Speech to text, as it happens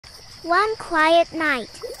One quiet night,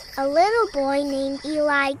 a little boy named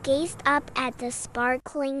Eli gazed up at the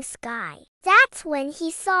sparkling sky. That's when he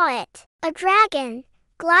saw it, a dragon,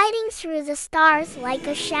 gliding through the stars like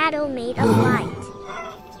a shadow made of light.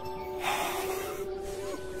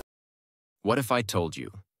 What if I told you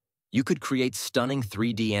you could create stunning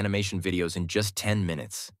 3D animation videos in just 10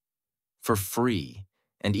 minutes? For free,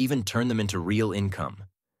 and even turn them into real income.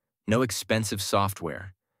 No expensive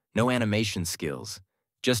software, no animation skills,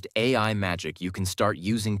 just AI magic you can start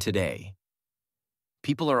using today.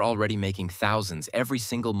 People are already making thousands every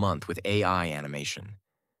single month with AI animation.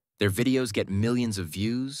 Their videos get millions of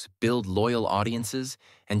views, build loyal audiences,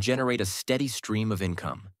 and generate a steady stream of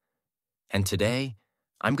income. And today,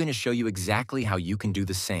 I'm going to show you exactly how you can do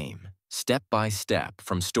the same, step by step,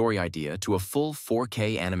 from story idea to a full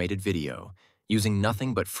 4K animated video, using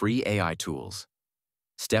nothing but free AI tools.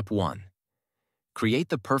 Step 1. Create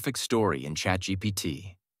the perfect story in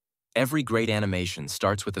ChatGPT. Every great animation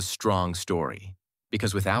starts with a strong story,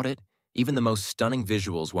 because without it, even the most stunning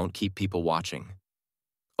visuals won't keep people watching.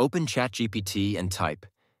 Open ChatGPT and type,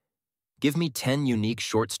 "Give me 10 unique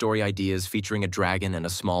short story ideas featuring a dragon and a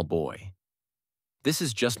small boy." This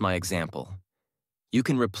is just my example. You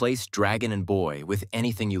can replace dragon and boy with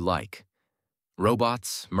anything you like.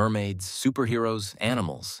 Robots, mermaids, superheroes,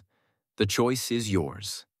 animals. The choice is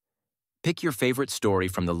yours. Pick your favorite story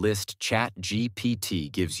from the list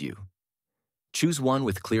ChatGPT gives you. Choose one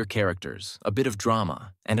with clear characters, a bit of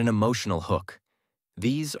drama, and an emotional hook.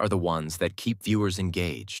 These are the ones that keep viewers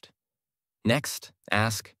engaged. Next,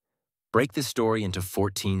 ask, "Break this story into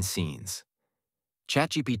 14 scenes."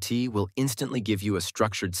 ChatGPT will instantly give you a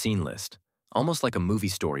structured scene list, almost like a movie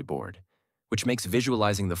storyboard, which makes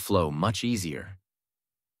visualizing the flow much easier.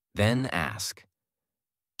 Then ask,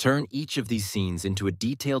 "Turn each of these scenes into a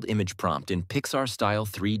detailed image prompt in Pixar-Style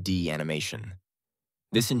 3D animation."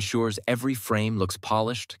 This ensures every frame looks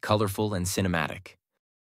polished, colorful, and cinematic.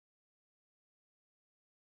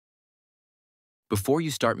 Before you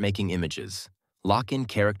start making images, lock in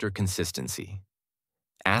character consistency.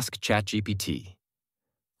 Ask ChatGPT.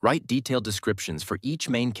 Write detailed descriptions for each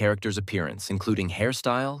main character's appearance, including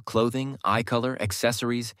hairstyle, clothing, eye color,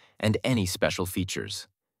 accessories, and any special features.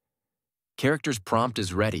 Character's prompt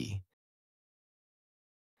is ready.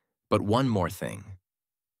 But one more thing.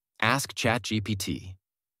 Ask ChatGPT.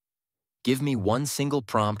 Give me one single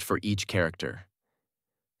prompt for each character.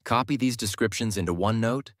 Copy these descriptions into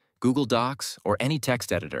OneNote, Google Docs, or any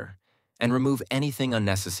text editor, and remove anything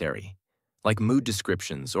unnecessary, like mood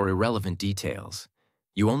descriptions or irrelevant details.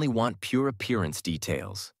 You only want pure appearance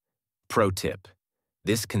details. Pro tip: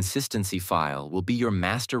 this consistency file will be your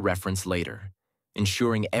master reference later,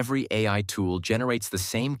 ensuring every AI tool generates the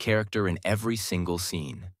same character in every single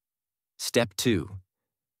scene. Step 2.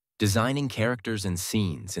 Designing characters and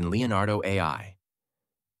scenes in Leonardo AI.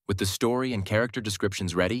 With the story and character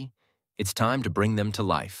descriptions ready, it's time to bring them to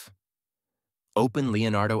life. Open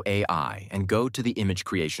Leonardo AI and go to the image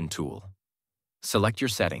creation tool. Select your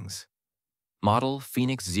settings. Model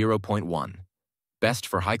Phoenix 0.1, best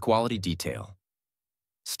for high-quality detail.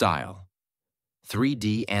 Style: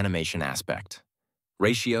 3D animation aspect.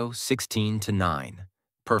 Ratio 16:9,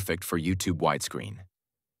 perfect for YouTube widescreen.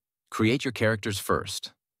 Create your characters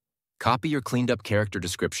first. Copy your cleaned-up character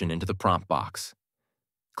description into the prompt box.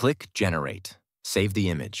 Click Generate. Save the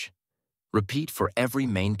image. Repeat for every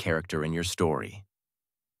main character in your story.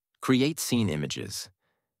 Create scene images.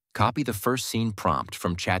 Copy the first scene prompt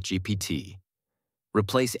from ChatGPT.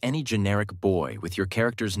 Replace any generic boy with your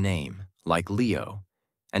character's name, like Leo,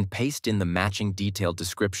 and paste in the matching detailed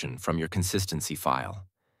description from your consistency file.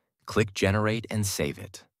 Click Generate and save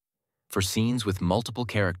it. For scenes with multiple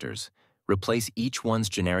characters, replace each one's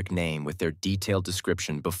generic name with their detailed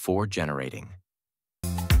description before generating.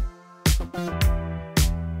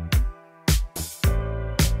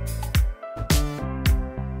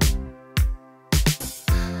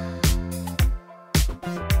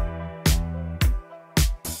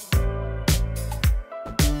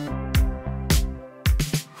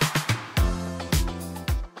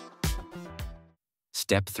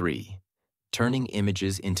 Step 3. Turning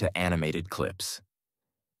images into animated clips.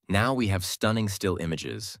 Now we have stunning still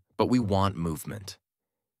images, but we want movement.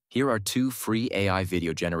 Here are 2 free AI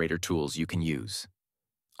video generator tools you can use.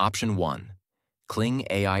 Option 1. Kling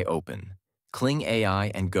AI Open. Kling AI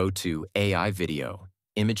and go to AI Video,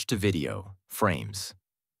 Image to Video, Frames.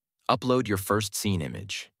 Upload your first scene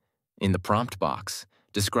image. In the prompt box,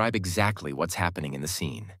 describe exactly what's happening in the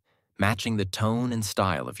scene, matching the tone and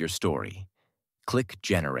style of your story. Click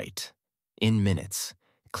Generate. In minutes,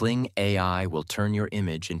 Kling AI will turn your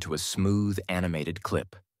image into a smooth animated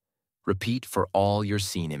clip. Repeat for all your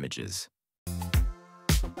scene images.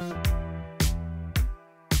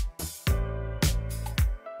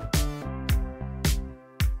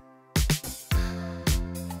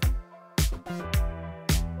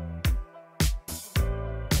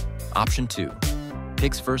 Option 2.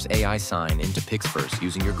 Pixar-AI sign into Pixar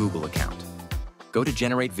using your Google account. Go to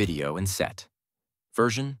Generate Video and set.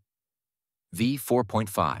 Version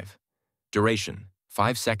V4.5. Duration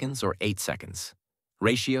 5 seconds or 8 seconds.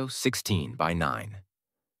 Ratio 16:9.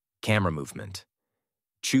 Camera movement.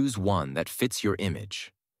 Choose one that fits your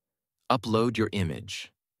image. Upload your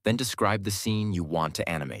image, then describe the scene you want to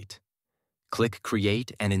animate. Click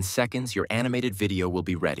Create, and in seconds your animated video will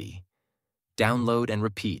be ready. Download and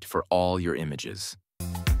repeat for all your images.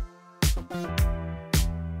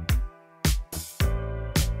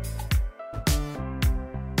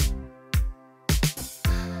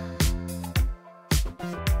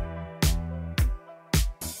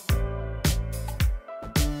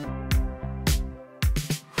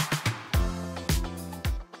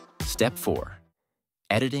 Step 4.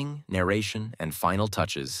 Editing, narration, and final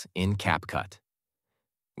touches in CapCut.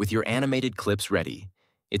 With your animated clips ready,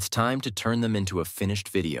 it's time to turn them into a finished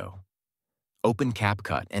video. Open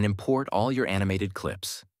CapCut and import all your animated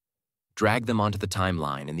clips. Drag them onto the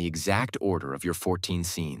timeline in the exact order of your 14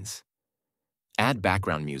 scenes. Add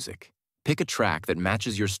background music. Pick a track that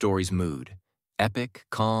matches your story's mood: epic,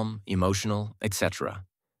 calm, emotional, etc.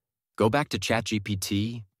 Go back to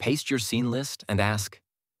ChatGPT, paste your scene list, and ask,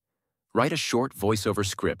 "Write a short voiceover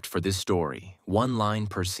script for this story, 1 line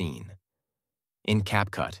per scene." In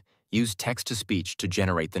CapCut, use text-to-speech to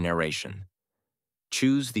generate the narration.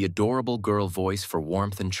 Choose the adorable girl voice for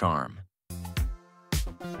warmth and charm.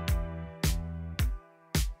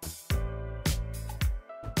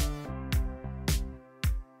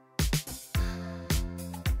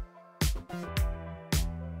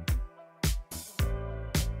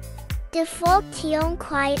 Default tone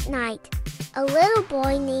quiet night. A little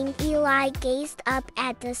boy named Eli gazed up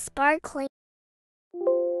at the sparkling.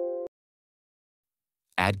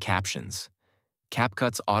 Add captions.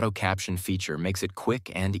 CapCut's auto-caption feature makes it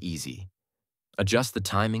quick and easy. Adjust the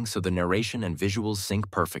timing so the narration and visuals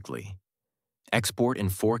sync perfectly. Export in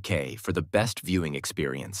 4K for the best viewing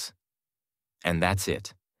experience. And that's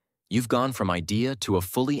it. You've gone from idea to a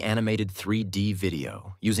fully animated 3D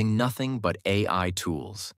video using nothing but AI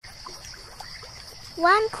tools.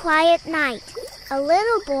 One quiet night, a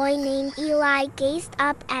little boy named Eli gazed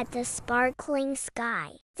up at the sparkling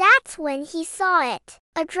sky. That's when he saw it,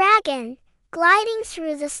 a dragon, gliding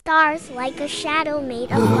through the stars like a shadow made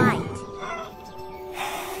of light.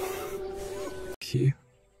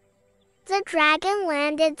 The dragon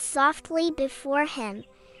landed softly before him,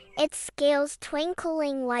 its scales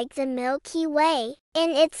twinkling like the Milky Way.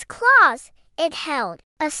 In its claws, it held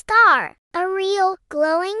a star, a real,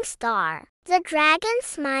 glowing star. The dragon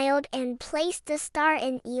smiled and placed the star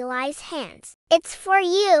in Eli's hands. "It's for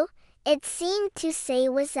you," it seemed to say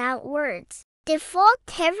without words. Default,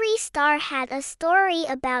 every star had a story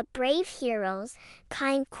about brave heroes,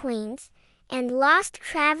 kind queens, and lost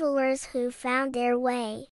travelers who found their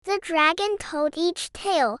way. The dragon told each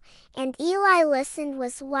tale, and Eli listened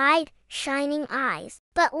with wide, shining eyes.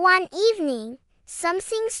 But one evening,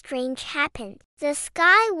 something strange happened. The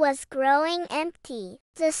sky was growing empty.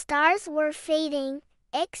 The stars were fading.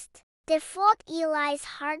 Default, Eli's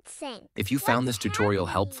heart sank. If you found this tutorial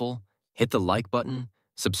helpful, hit the like button,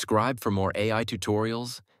 subscribe for more AI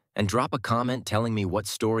tutorials, and drop a comment telling me what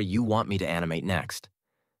story you want me to animate next.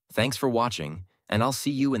 Thanks for watching, and I'll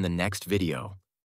see you in the next video.